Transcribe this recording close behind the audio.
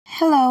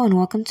Hello and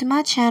welcome to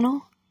my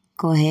channel.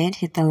 Go ahead,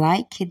 hit the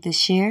like, hit the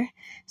share,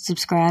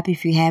 subscribe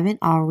if you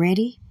haven't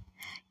already.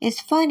 It's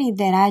funny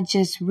that I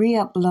just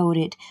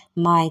re-uploaded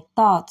my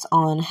thoughts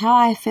on how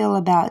I feel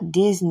about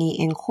Disney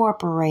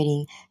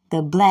incorporating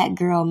the Black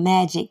Girl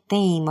Magic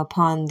theme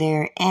upon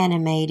their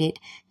animated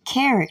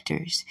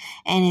characters.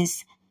 And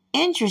it's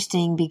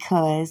interesting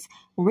because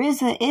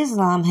Rizza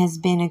Islam has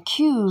been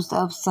accused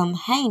of some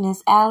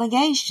heinous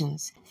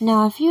allegations.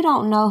 Now, if you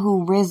don't know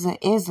who Rizza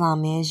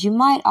Islam is, you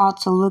might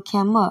ought to look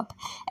him up,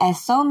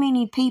 as so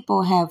many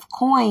people have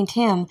coined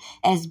him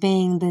as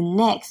being the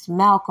next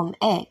Malcolm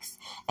X.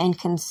 And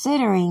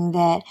considering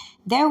that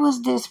there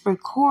was this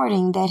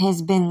recording that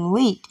has been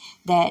leaked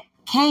that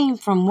came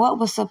from what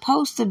was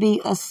supposed to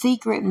be a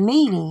secret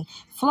meeting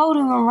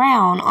floating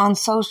around on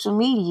social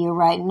media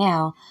right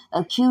now,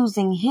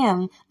 accusing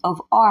him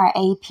of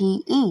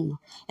RAPE.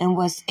 And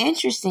what's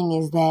interesting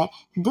is that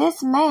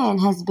this man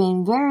has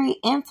been very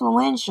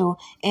influential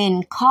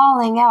in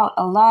calling out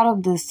a lot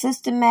of the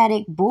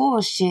systematic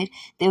bullshit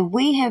that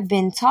we have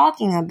been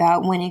talking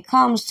about when it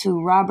comes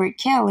to Robert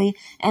Kelly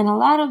and a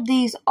lot of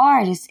these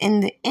artists in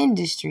the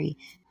industry.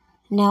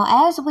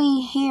 Now, as we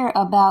hear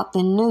about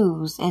the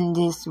news and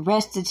this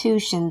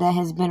restitution that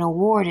has been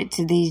awarded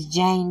to these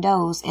Jane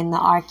Does in the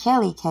R.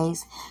 Kelly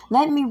case,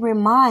 let me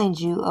remind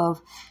you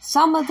of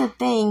some of the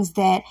things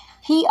that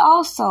he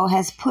also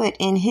has put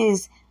in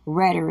his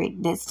rhetoric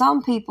that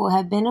some people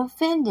have been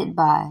offended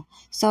by.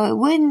 So it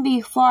wouldn't be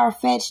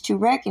far-fetched to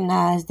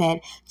recognize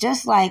that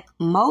just like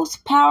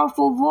most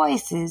powerful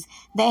voices,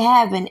 they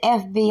have an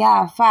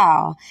FBI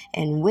file.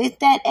 And with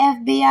that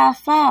FBI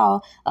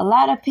file, a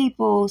lot of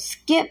people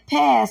skip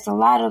past a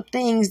lot of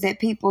things that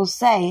people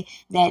say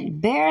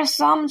that bear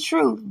some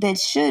truth that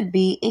should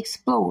be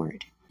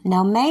explored.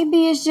 Now,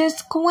 maybe it's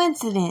just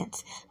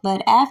coincidence,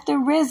 but after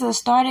Rizza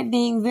started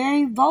being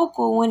very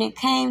vocal when it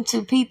came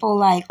to people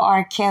like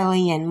R.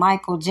 Kelly and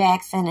Michael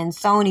Jackson and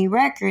Sony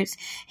Records,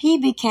 he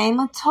became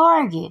a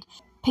target.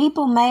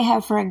 People may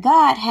have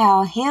forgot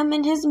how him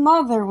and his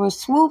mother were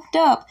swooped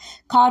up,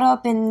 caught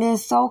up in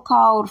this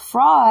so-called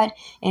fraud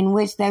in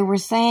which they were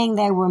saying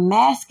they were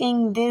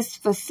masking this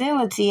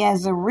facility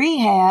as a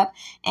rehab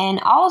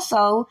and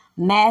also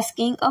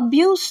masking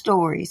abuse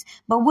stories.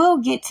 But we'll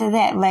get to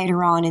that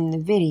later on in the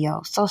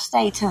video, so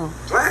stay tuned.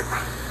 What?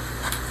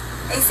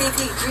 ACT,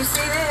 do you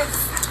see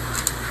this?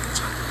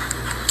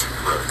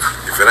 Look,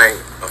 if it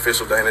ain't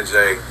official Dana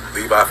J,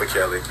 Levi for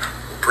Kelly,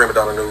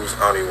 Primadonnanews,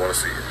 I don't even want to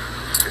see it.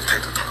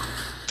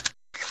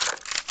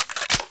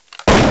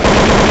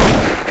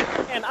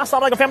 And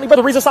assalamu alaikum family,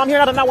 brother Rizza Islam here,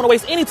 and I do not want to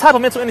waste any type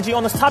of mental energy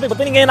on this topic, but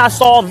then again I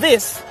saw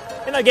this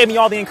and that gave me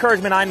all the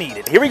encouragement I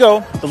needed. Here we go.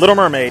 The Little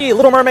Mermaid. The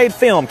Little Mermaid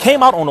film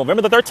came out on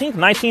November the 13th,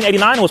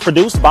 1989 and was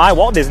produced by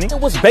Walt Disney. It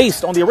was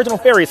based on the original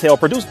fairy tale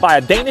produced by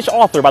a Danish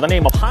author by the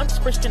name of Hans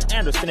Christian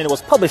Andersen, and it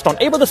was published on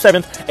April the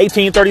 7th,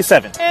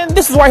 1837. And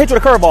this is where I hit you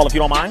with a curveball, if you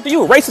don't mind. To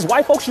you racist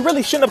white folks, you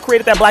really shouldn't have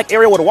created that black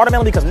Ariel with a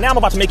watermelon, because now I'm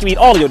about to make you eat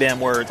all of your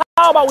damn words.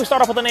 How about we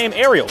start off with the name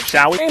Ariel,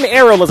 shall we? The name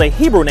Ariel is a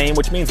Hebrew name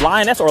which means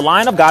lioness or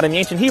lion of God, and the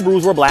ancient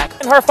Hebrews were black.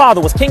 And her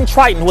father was King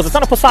Triton, who was the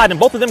son of Poseidon,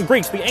 both of them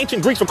Greeks. The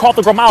ancient Greeks were called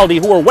the Grimaldi,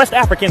 who were West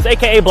Africans,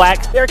 aka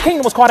black. Their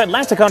kingdom was called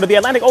Atlantica under the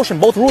Atlantic Ocean,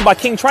 both ruled by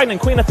King Triton and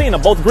Queen Athena,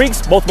 both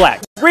Greeks, both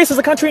black. Greece is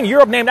a country in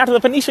Europe named after the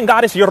Phoenician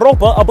goddess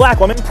Europa, a black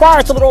woman.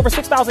 Prior to a little over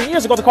 6,000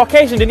 years ago, the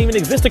Caucasian didn't even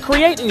exist to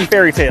create any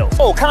fairy tales.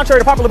 So,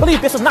 contrary to popular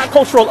belief, this is not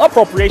cultural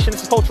appropriation,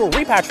 this is cultural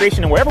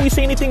repatriation, and wherever we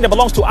see anything that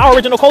belongs to our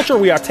original culture,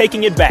 we are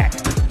taking it back.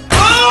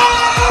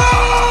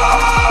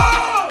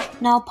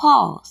 Now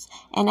pause,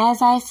 and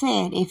as I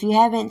said, if you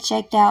haven't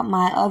checked out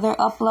my other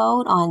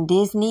upload on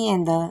Disney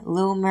and the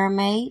Little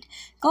Mermaid,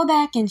 go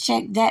back and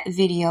check that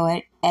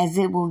video as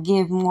it will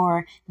give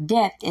more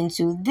depth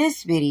into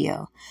this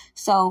video.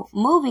 So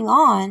moving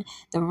on,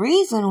 the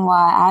reason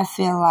why I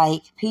feel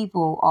like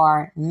people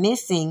are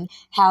missing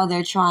how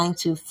they're trying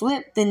to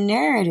flip the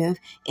narrative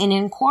in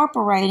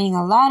incorporating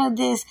a lot of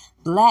this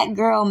black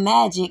girl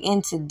magic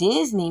into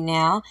Disney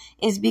now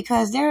is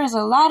because there is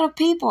a lot of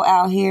people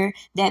out here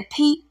that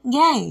peep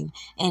game.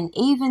 And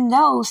even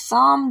though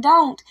some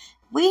don't,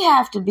 we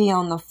have to be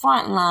on the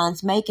front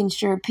lines making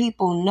sure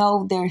people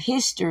know their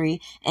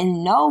history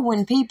and know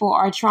when people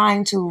are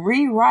trying to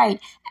rewrite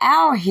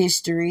our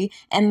history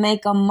and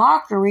make a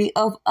mockery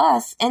of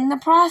us in the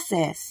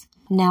process.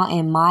 Now,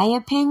 in my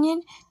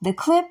opinion, the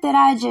clip that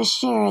I just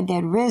shared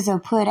that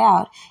Rizza put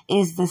out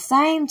is the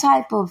same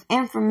type of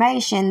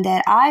information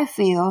that I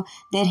feel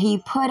that he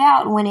put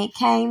out when it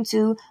came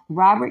to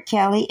Robert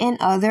Kelly and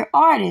other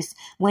artists.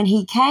 When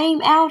he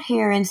came out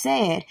here and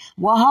said,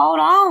 well,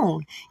 hold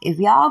on. If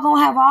y'all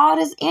gonna have all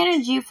this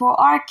energy for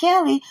R.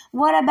 Kelly,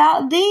 what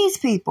about these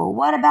people?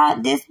 What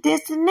about this,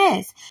 and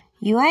this?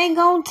 You ain't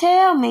gonna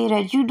tell me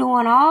that you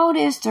doing all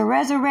this to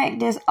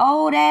resurrect this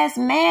old-ass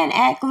Mann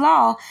Act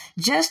law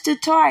just to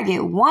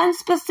target one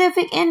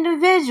specific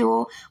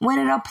individual when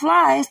it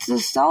applies to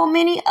so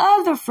many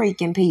other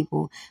freaking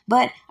people.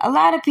 But a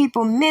lot of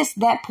people miss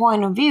that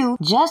point of view,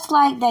 just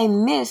like they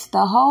missed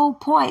the whole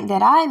point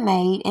that I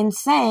made in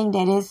saying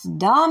that it's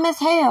dumb as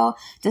hell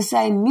to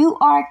say mute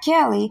R.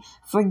 Kelly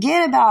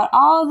Forget about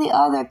all the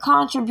other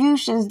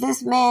contributions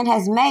this man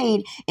has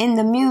made in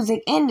the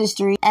music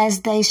industry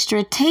as they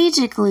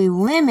strategically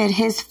limit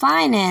his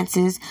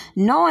finances,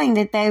 knowing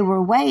that they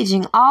were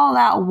waging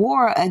all-out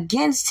war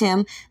against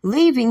him,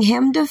 leaving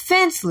him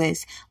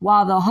defenseless,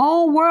 while the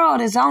whole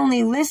world is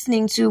only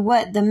listening to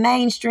what the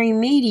mainstream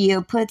media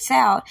puts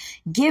out,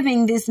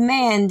 giving this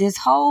man this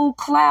whole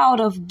cloud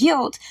of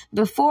guilt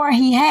before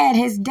he had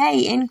his day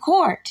in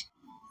court.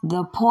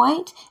 The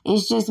point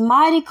is just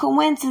mighty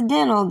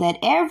coincidental that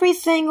every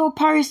single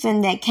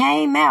person that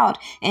came out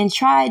and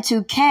tried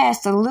to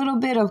cast a little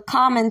bit of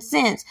common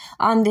sense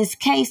on this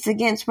case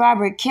against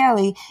Robert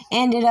Kelly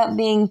ended up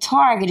being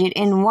targeted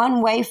in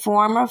one way,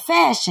 form, or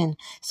fashion.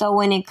 So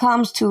when it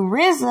comes to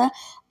Rizza,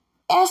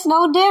 it's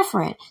no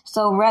different.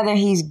 So whether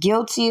he's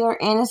guilty or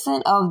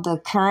innocent of the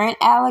current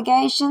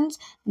allegations,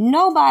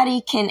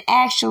 nobody can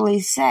actually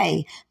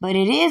say. But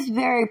it is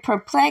very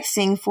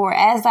perplexing for,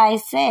 as I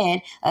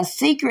said, a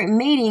secret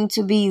meeting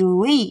to be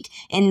leaked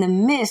in the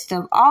midst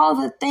of all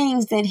the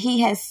things that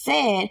he has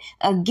said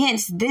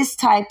against this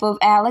type of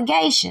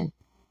allegation.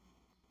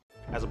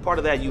 As a part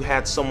of that, you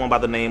had someone by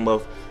the name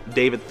of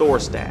David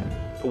Thorstad,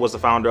 who was the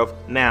founder of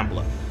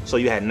NAMBLA. So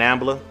you had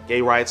NAMBLA,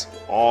 gay rights,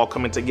 all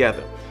coming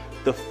together.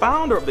 The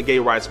founder of the gay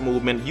rights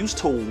movement used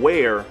to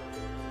wear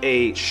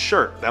a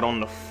shirt that on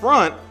the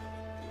front,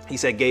 he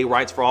said gay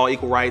rights for all,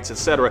 equal rights,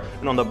 etc.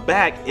 And on the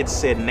back, it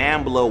said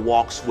NAMBLA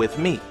walks with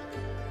me.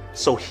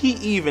 So he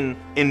even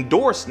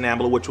endorsed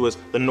NAMBLA, which was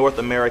the North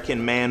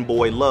American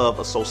Man-Boy Love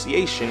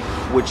Association,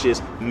 which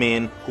is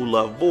men who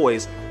love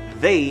boys.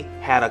 They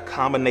had a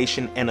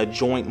combination and a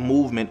joint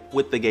movement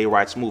with the gay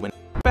rights movement.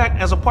 In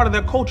fact, as a part of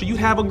their culture, you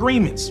have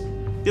agreements.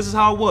 This is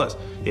how it was.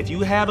 If you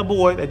had a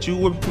boy that you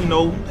were,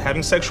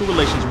 having sexual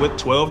relations with,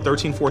 12,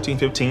 13, 14,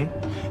 15,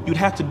 you'd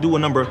have to do a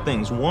number of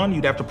things. One,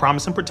 you'd have to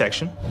promise him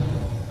protection.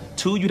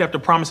 Two, you'd have to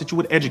promise that you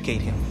would educate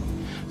him.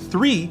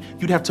 Three,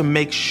 you'd have to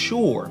make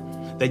sure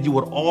that you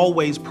would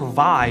always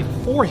provide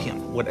for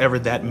him, whatever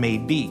that may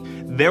be.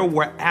 There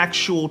were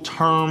actual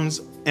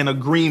terms and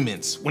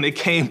agreements when it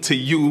came to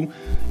you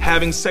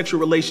having sexual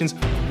relations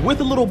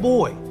with a little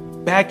boy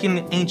back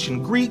in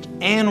ancient Greek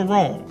and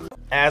Rome.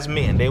 As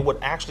men, they would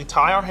actually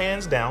tie our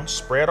hands down,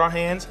 spread our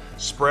hands,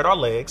 spread our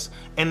legs,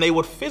 and they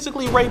would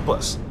physically rape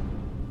us.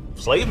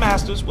 Slave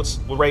masters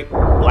would rape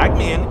black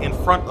men in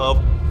front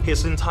of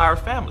his entire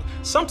family,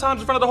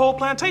 sometimes in front of the whole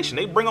plantation.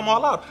 They bring them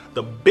all out.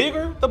 The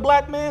bigger the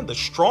black man, the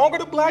stronger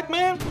the black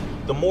man,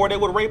 the more they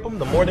would rape them,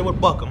 the more they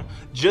would buck them,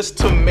 just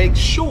to make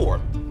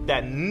sure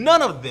that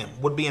none of them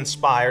would be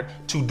inspired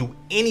to do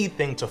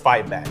anything to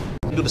fight back.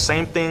 Do the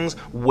same things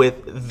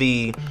with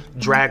the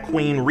drag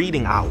queen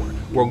reading hour,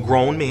 where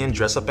grown men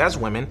dress up as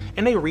women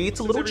and they read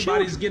to little children.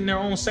 Everybody's getting their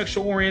own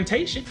sexual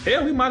orientation.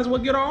 Hell, we might as well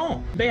get our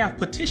own. They have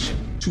petitioned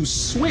to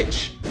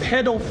switch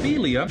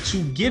pedophilia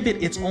to give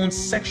it its own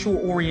sexual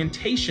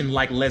orientation,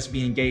 like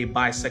lesbian, gay,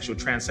 bisexual,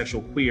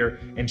 transsexual, queer,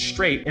 and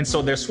straight. And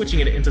so they're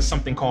switching it into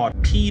something called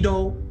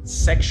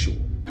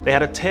pedosexual. They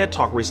had a TED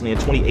Talk recently in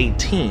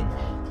 2018.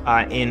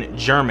 In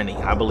Germany,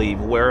 I believe,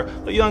 where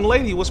a young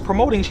lady was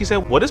promoting. She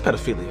said, "What is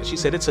pedophilia?" She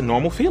said, "It's a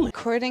normal feeling."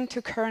 According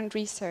to current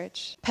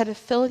research,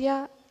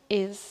 pedophilia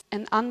is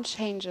an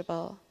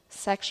unchangeable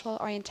sexual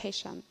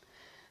orientation,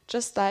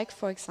 just like,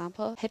 for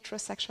example,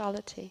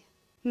 heterosexuality.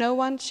 No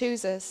one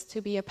chooses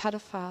to be a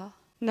pedophile.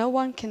 No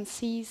one can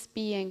cease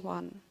being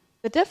one.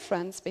 The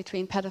difference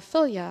between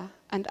pedophilia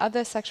and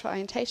other sexual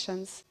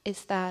orientations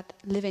is that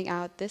living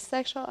out this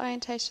sexual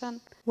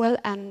orientation will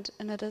end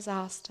in a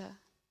disaster.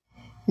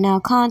 Now,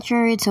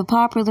 contrary to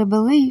popular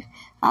belief,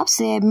 I've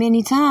said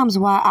many times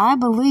why I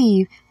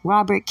believe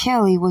Robert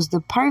Kelly was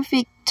the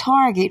perfect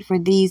target for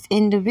these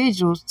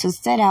individuals to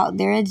set out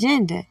their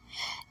agenda.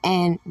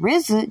 And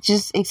Rizza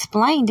just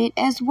explained it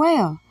as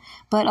well.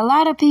 But a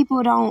lot of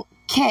people don't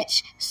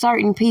catch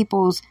certain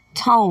people's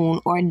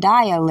tone or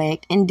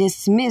dialect and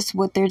dismiss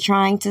what they're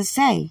trying to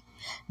say.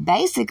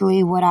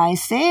 Basically, what I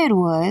said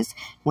was,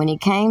 when it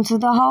came to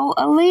the whole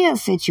Aaliyah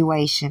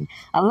situation,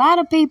 a lot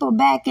of people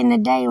back in the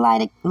day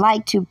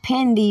like to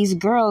pin these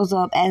girls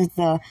up as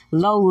the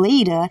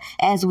Lolita,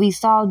 as we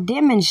saw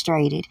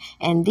demonstrated.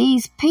 And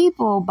these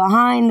people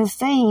behind the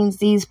scenes,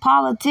 these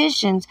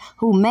politicians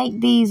who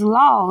make these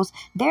laws,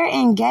 they're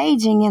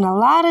engaging in a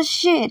lot of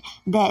shit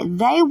that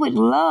they would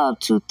love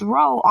to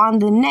throw on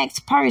the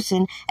next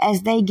person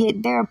as they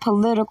get their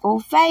political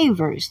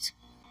favors.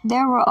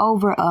 There were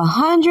over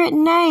 100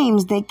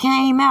 names that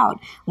came out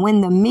when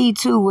the Me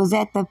Too was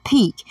at the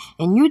peak.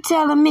 And you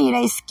telling me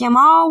they skim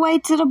all the way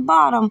to the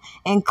bottom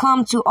and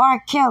come to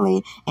R.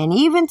 Kelly. And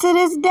even to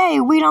this day,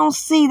 we don't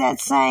see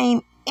that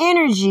same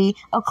energy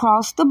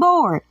across the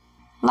board.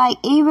 Like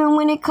even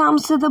when it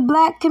comes to the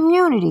black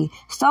community,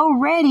 so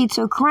ready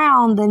to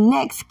crown the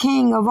next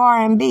king of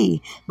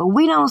R&B, but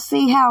we don't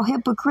see how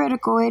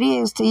hypocritical it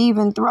is to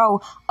even throw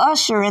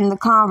Usher in the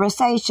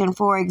conversation,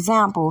 for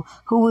example,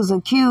 who was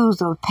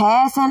accused of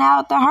passing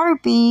out the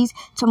herpes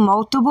to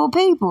multiple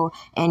people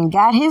and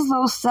got his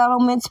little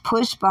settlements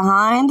pushed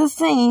behind the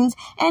scenes,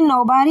 and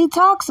nobody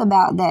talks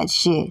about that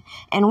shit.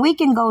 And we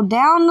can go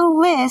down the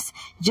list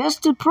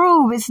just to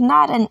prove it's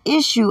not an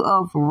issue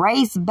of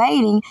race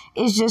baiting.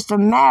 It's just a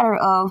matter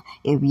of,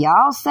 if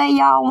y'all say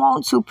y'all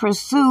want to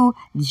pursue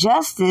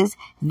justice,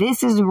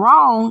 this is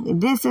wrong,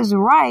 this is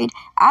right.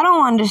 I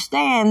don't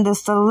understand the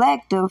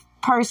selective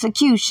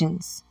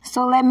persecutions.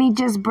 So let me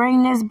just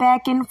bring this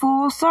back in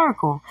full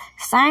circle.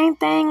 Same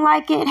thing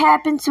like it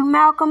happened to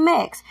Malcolm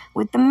X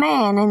with the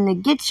man in the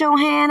 "get your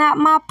hand out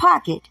my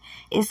pocket."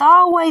 It's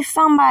always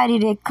somebody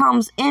that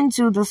comes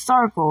into the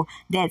circle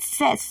that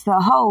sets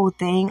the whole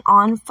thing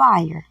on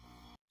fire.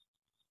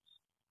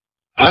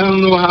 I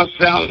don't know how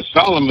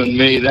Solomon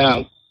made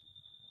out.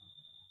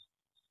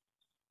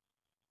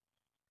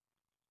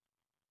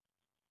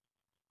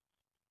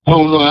 I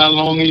don't know how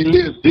long he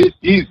lived it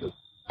either.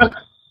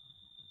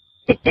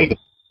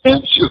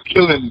 I'm sure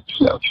killing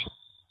himself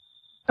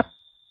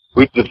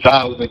with the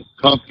 1,000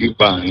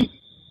 concubines.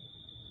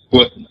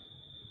 But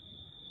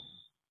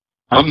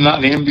I'm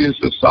not envious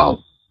of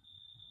Solomon.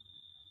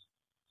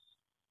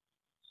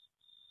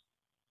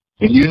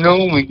 And you know,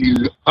 when you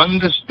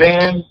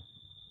understand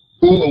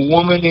who a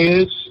woman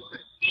is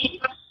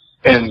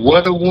and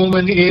what a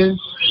woman is,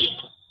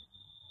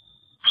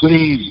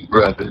 please,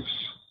 brothers,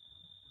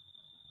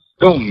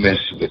 don't mess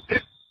with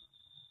them.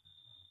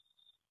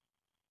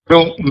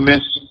 Don't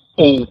mess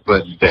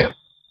over them.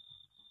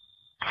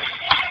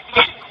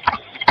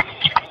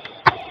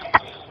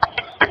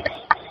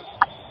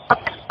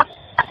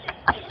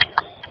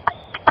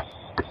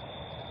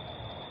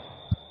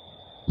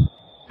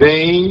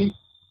 They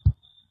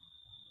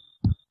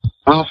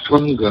are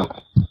from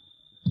God,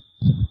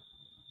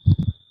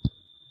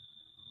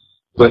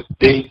 but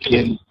they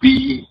can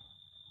be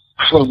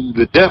from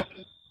the devil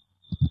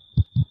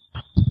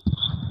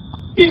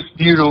if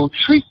you don't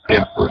treat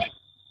them right.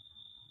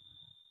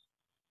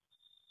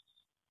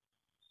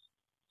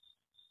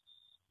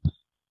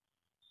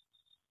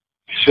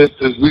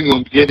 Sisters, we're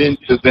going to get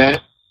into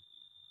that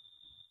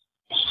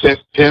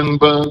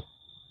September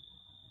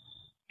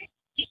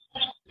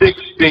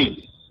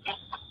 16th.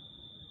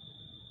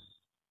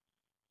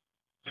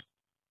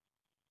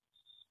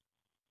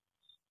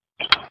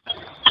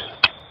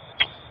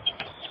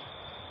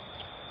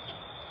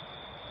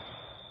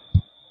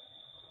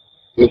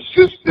 The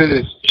sister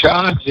is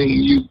charging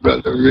you,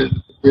 Brother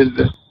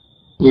Rizza,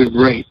 with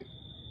rape.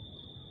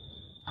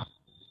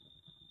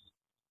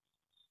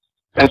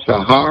 That's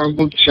a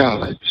horrible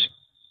charge.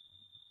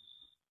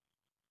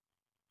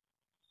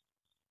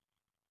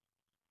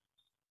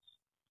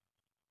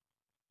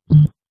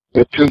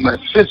 But to my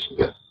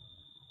sister,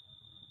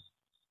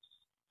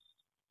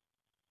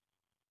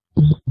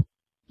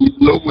 you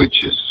lower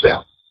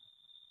yourself.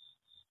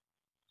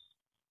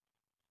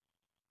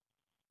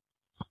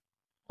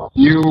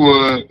 You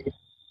were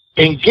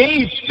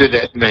engaged to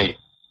that man,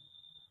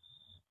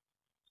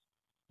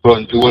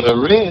 according to what I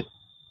read.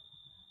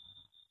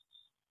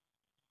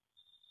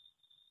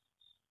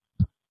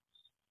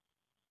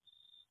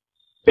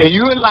 And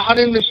you allowed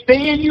him to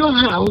stay in your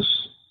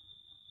house.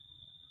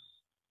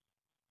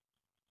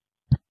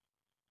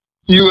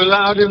 You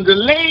allowed him to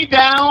lay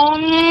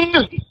down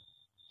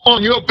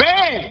on your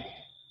bed.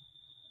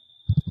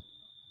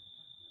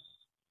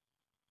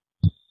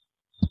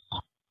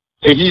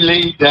 And he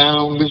laid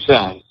down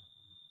beside you.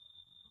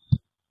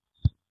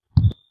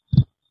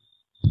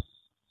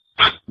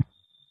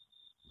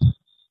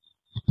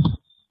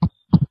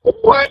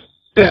 What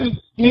the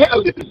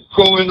hell is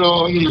going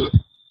on here?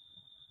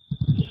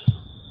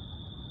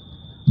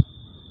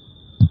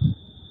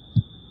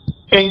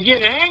 And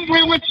get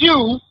angry with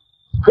you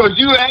because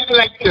you act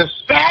like the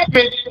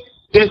savage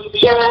that's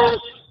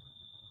just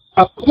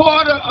a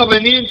quarter of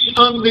an inch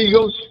under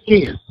your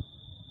skin.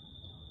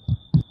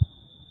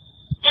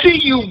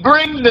 See, you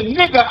bring the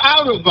nigger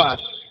out of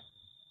us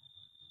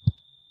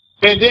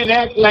and then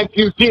act like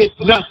you did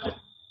nothing.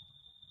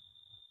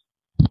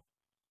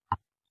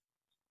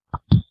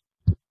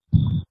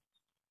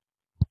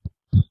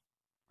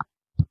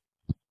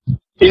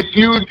 If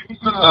you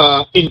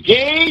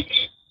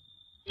engage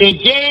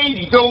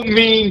don't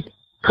mean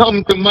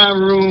come to my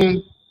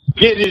room,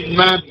 get in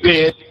my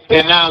bed,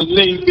 and I'll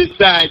lay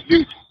beside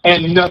you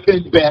and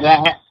nothing better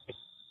happen.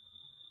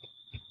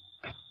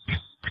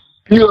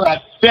 You're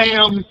a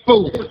damn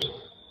fool.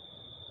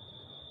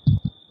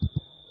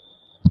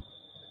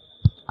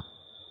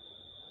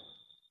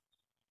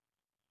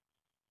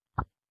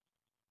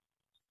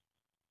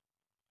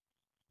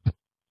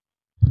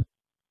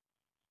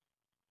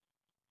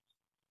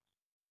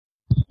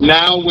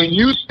 Now, when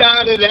you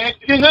started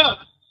acting up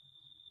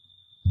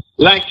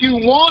like you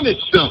wanted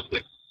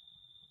something,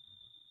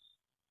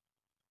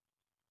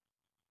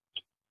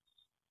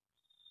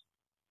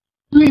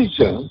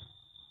 Lisa,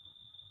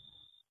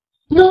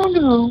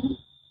 no.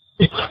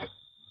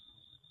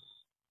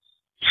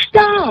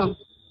 Stop.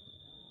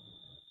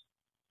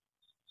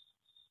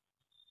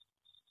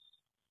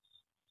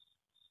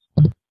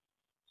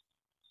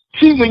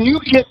 See, when you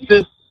get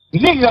the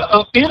nigger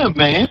up in a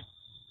man,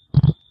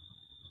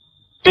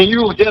 and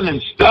you tell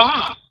him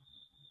stop,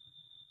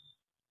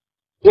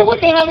 well, what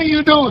the hell are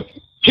you doing?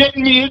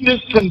 Getting me in this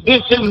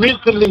condition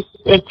mentally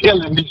and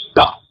telling me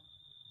stop.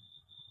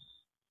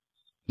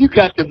 You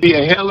got to be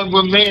a hell of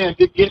a man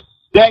to get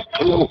that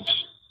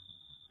close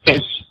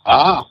and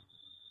stop.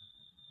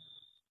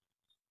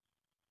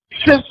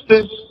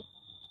 Sisters,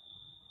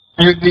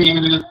 you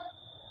need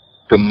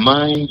to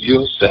mind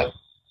yourself.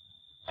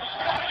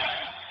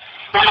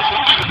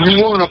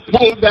 You want to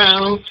pull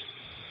down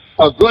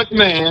a good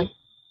man,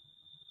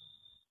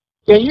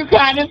 and you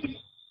got him.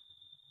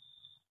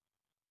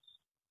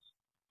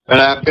 But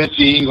I bet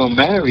you he ain't going to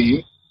marry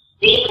you.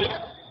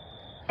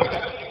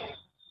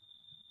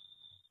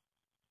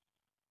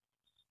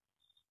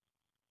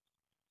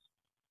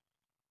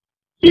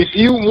 If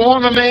you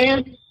want a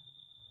man,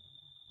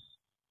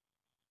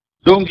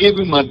 don't give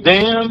him a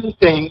damn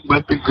thing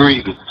but the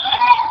greetings.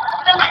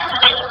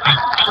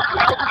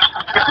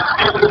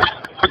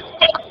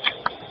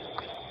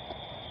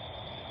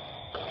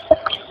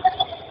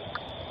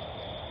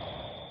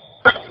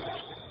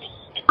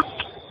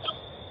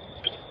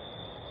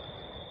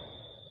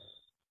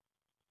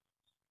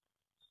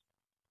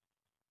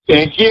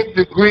 And give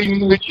the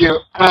greeting with your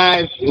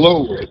eyes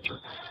lowered.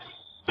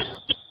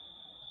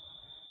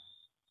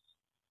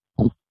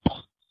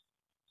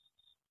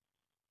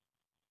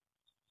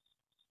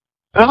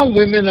 Our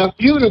women are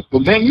beautiful,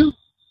 man. You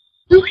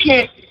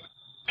can't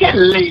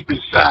lay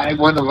beside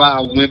one of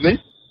our women.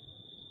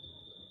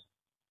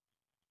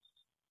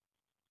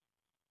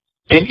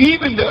 And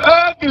even the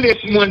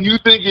ugliest one you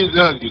think is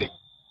ugly,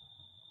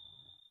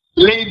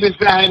 lay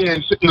beside her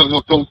and say, no,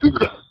 don't do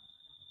that.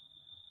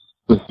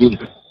 Don't do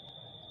that.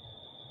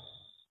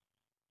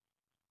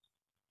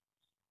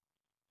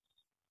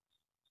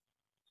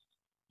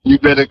 You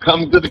better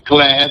come to the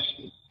class,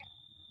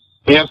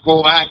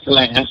 FOI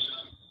class,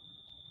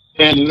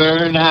 and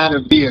learn how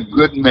to be a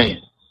good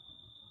man.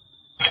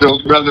 So,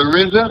 Brother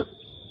Rizza,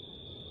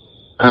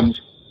 I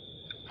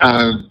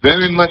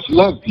very much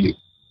love you.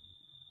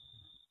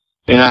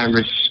 And I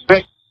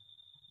respect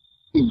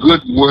the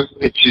good work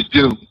that you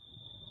do.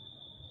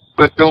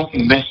 But don't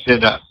mess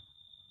it up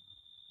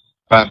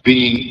by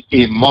being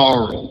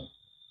immoral.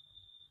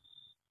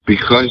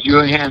 Because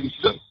you're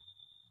handsome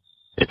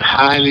and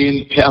highly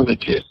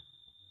intelligent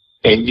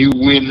and you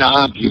win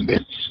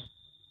arguments.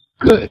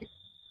 Good.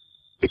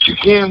 But you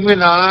can't win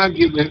an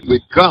argument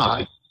with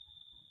God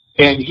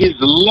and His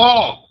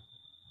law.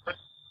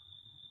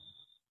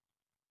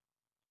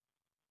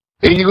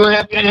 And you're going to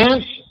have to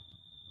answer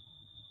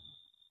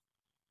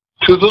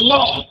to the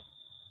law.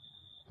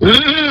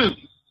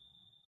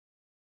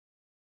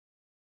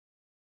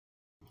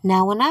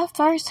 Now, when I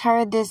first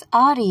heard this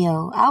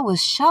audio, I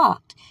was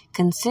shocked,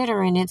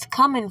 considering it's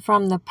coming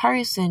from the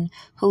person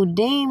who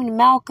deemed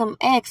Malcolm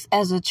X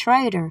as a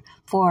traitor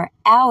for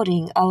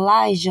outing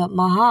Elijah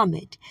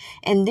Muhammad.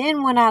 And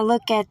then when I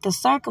look at the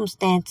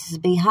circumstances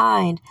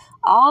behind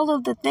all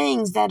of the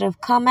things that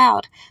have come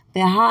out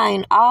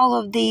behind all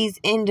of these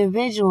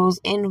individuals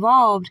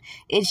involved,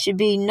 it should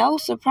be no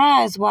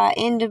surprise why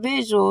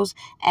individuals,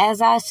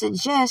 as I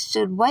suggest,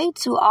 should wait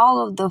till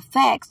all of the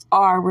facts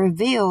are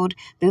revealed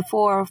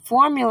before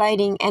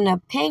formulating an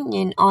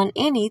opinion on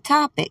any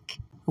topic.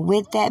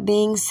 With that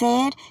being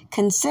said,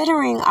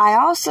 considering I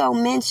also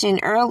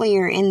mentioned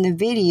earlier in the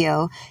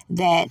video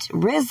that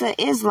Rizza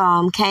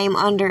Islam came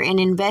under an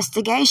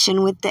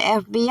investigation with the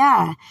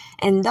FBI,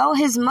 and though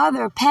his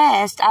mother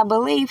passed, I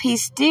believe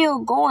he's still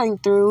going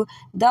through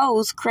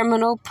those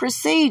criminal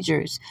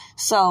procedures.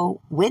 So,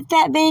 with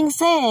that being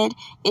said,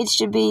 it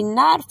should be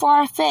not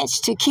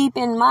far-fetched to keep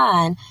in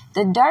mind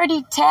the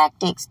dirty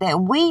tactics that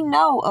we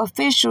know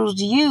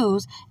officials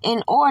use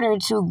in order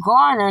to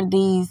garner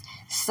these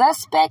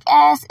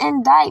suspect-ass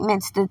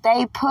indictments that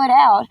they put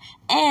out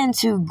and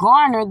to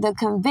garner the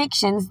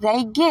convictions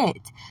they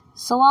get.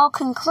 So I'll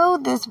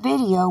conclude this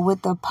video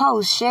with a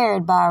post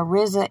shared by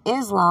Rizza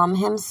Islam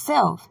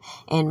himself.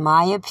 In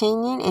my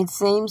opinion, it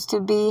seems to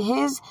be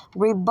his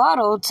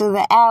rebuttal to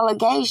the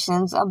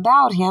allegations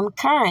about him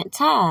current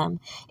time,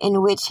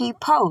 in which he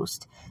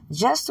posts,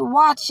 "Just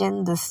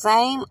watching the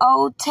same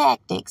old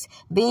tactics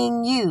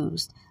being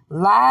used.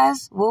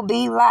 Lies will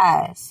be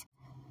lies."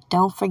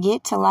 Don't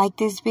forget to like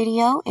this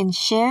video and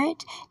share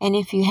it. And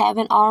if you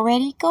haven't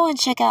already, go and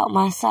check out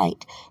my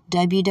site,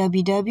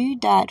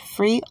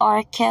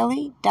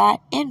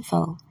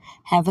 www.freerkelly.info.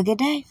 Have a good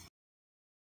day.